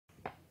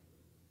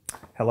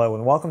Hello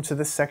and welcome to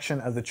this section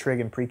of the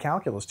Trig and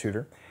PreCalculus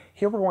tutor.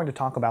 Here we're going to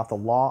talk about the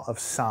law of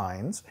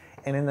sines,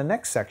 and in the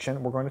next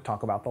section we're going to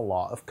talk about the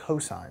law of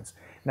cosines.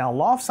 Now,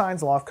 law of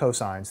sines, law of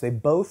cosines, they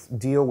both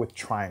deal with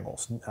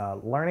triangles,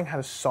 learning how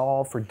to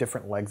solve for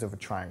different legs of a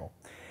triangle.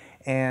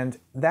 And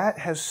that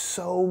has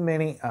so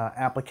many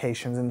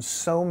applications in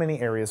so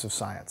many areas of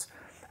science.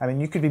 I mean,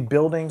 you could be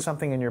building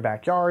something in your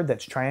backyard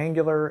that's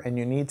triangular and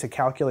you need to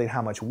calculate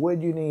how much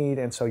wood you need,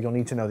 and so you'll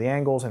need to know the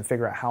angles and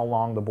figure out how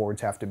long the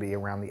boards have to be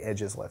around the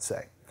edges, let's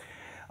say.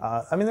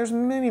 I mean, there's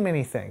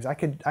many things. I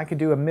could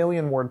do a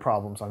million word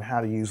problems on how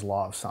to use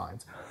law of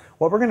sines.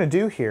 What we're going to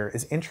do here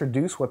is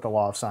introduce what the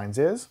law of sines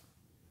is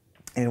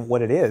and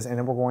what it is, and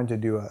then we're going to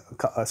do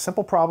a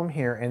simple problem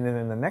here, and then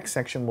in the next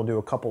section we'll do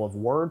a couple of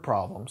word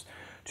problems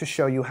to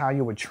show you how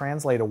you would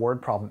translate a word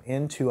problem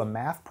into a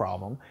math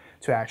problem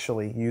to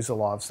actually use the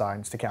law of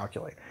sines to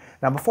calculate.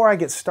 Now, before I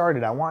get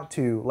started, I want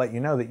to let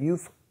you know that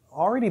you've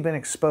already been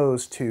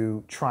exposed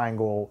to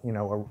triangle,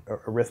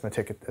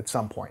 arithmetic at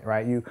some point,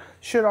 right? You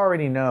should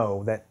already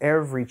know that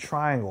every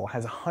triangle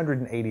has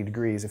 180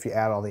 degrees if you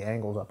add all the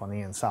angles up on the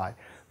inside.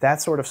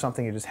 That's sort of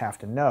something you just have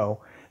to know,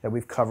 that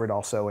we've covered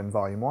also in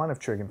Volume 1 of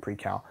Trig and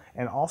Pre-Cal,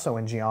 and also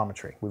in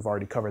geometry. We've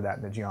already covered that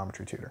in the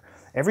geometry tutor.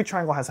 Every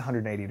triangle has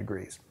 180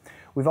 degrees.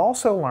 We've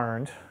also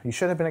learned, you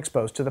should have been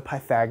exposed to the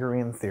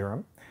Pythagorean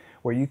Theorem,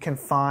 where you can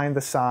find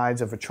the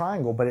sides of a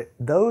triangle, but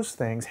those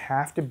things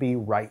have to be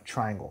right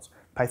triangles.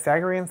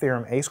 Pythagorean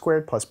Theorem, a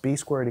squared plus b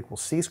squared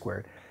equals c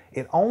squared.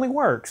 It only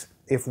works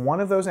if one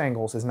of those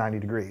angles is 90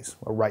 degrees,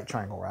 a right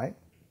triangle, right?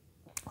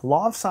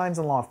 Law of sines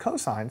and law of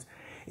cosines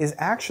is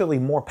actually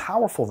more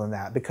powerful than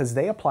that because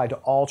they apply to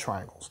all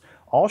triangles.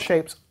 All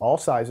shapes, all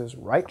sizes,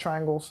 right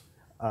triangles,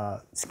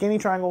 skinny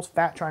triangles,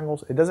 fat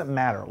triangles, it doesn't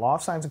matter. Law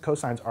of sines and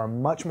cosines are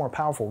much more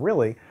powerful,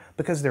 really,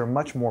 because they're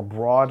much more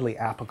broadly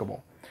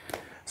applicable.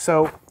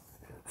 So,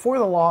 for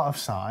the law of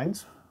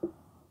sines,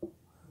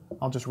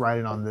 I'll just write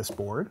it on this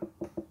board.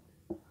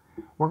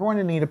 We're going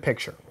to need a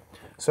picture.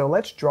 So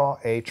let's draw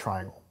a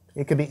triangle.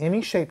 It could be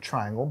any shaped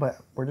triangle, but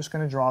we're just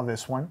going to draw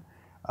this one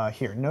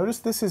here. Notice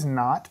this is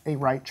not a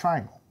right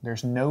triangle.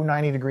 There's no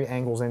 90-degree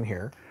angles in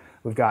here.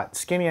 We've got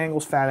skinny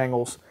angles, fat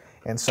angles,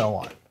 and so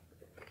on.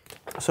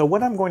 So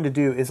what I'm going to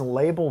do is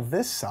label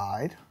this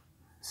side,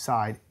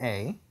 side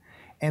A,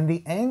 and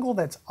the angle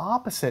that's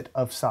opposite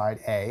of side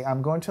A,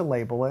 I'm going to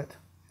label it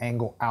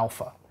angle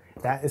alpha.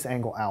 That is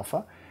angle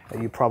alpha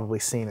that you've probably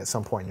seen at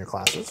some point in your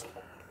classes.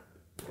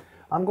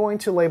 I'm going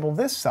to label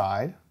this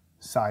side,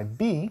 side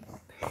B,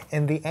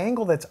 and the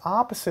angle that's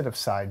opposite of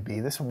side B,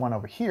 this one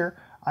over here,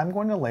 I'm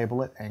going to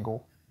label it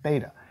angle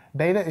beta.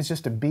 Beta is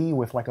just a B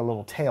with like a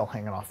little tail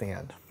hanging off the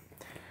end.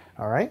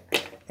 All right?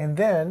 And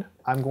then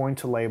I'm going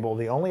to label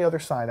the only other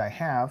side I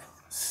have,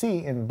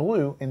 C in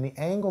blue, and the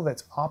angle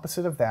that's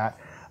opposite of that,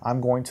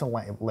 I'm going to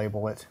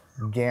label it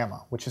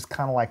gamma, which is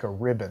kind of like a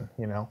ribbon,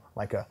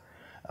 like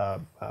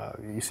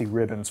you see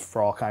ribbons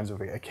for all kinds of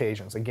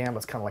occasions. A gamma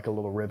is kind of like a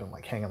little ribbon,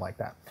 like hanging like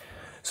that.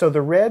 So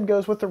the red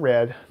goes with the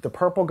red, the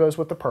purple goes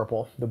with the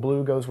purple, the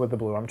blue goes with the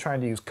blue. I'm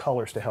trying to use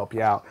colors to help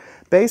you out.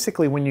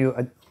 Basically, when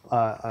you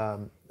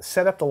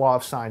set up the law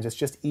of sines, it's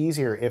just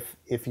easier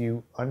if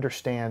you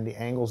understand the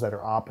angles that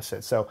are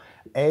opposite. So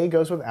A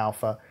goes with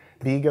alpha,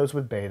 B goes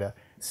with beta,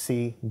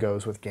 C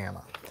goes with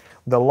gamma.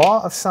 The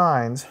law of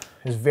sines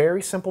is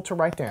very simple to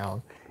write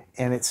down,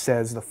 and it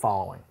says the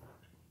following.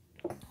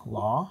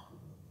 Law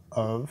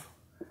of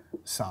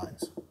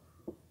sines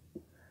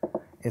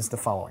is the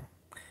following.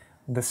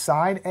 The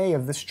side A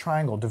of this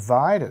triangle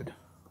divided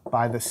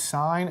by the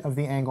sine of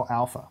the angle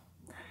alpha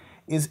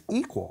is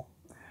equal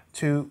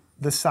to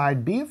the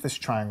side B of this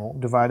triangle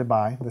divided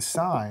by the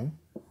sine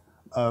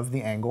of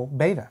the angle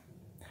beta.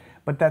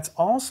 But that's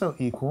also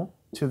equal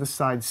to the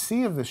side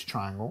C of this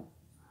triangle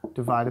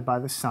divided by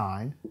the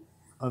sine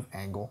of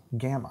angle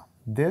gamma.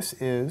 This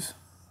is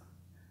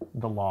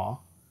the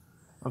law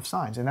of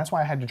sines, and that's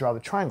why I had to draw the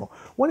triangle.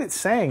 What it's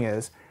saying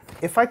is,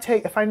 if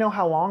I know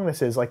how long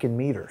this is, like in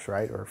meters,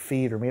 right, or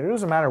feet or meters, it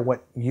doesn't matter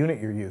what unit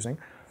you're using.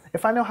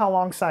 If I know how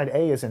long side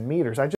A is in meters,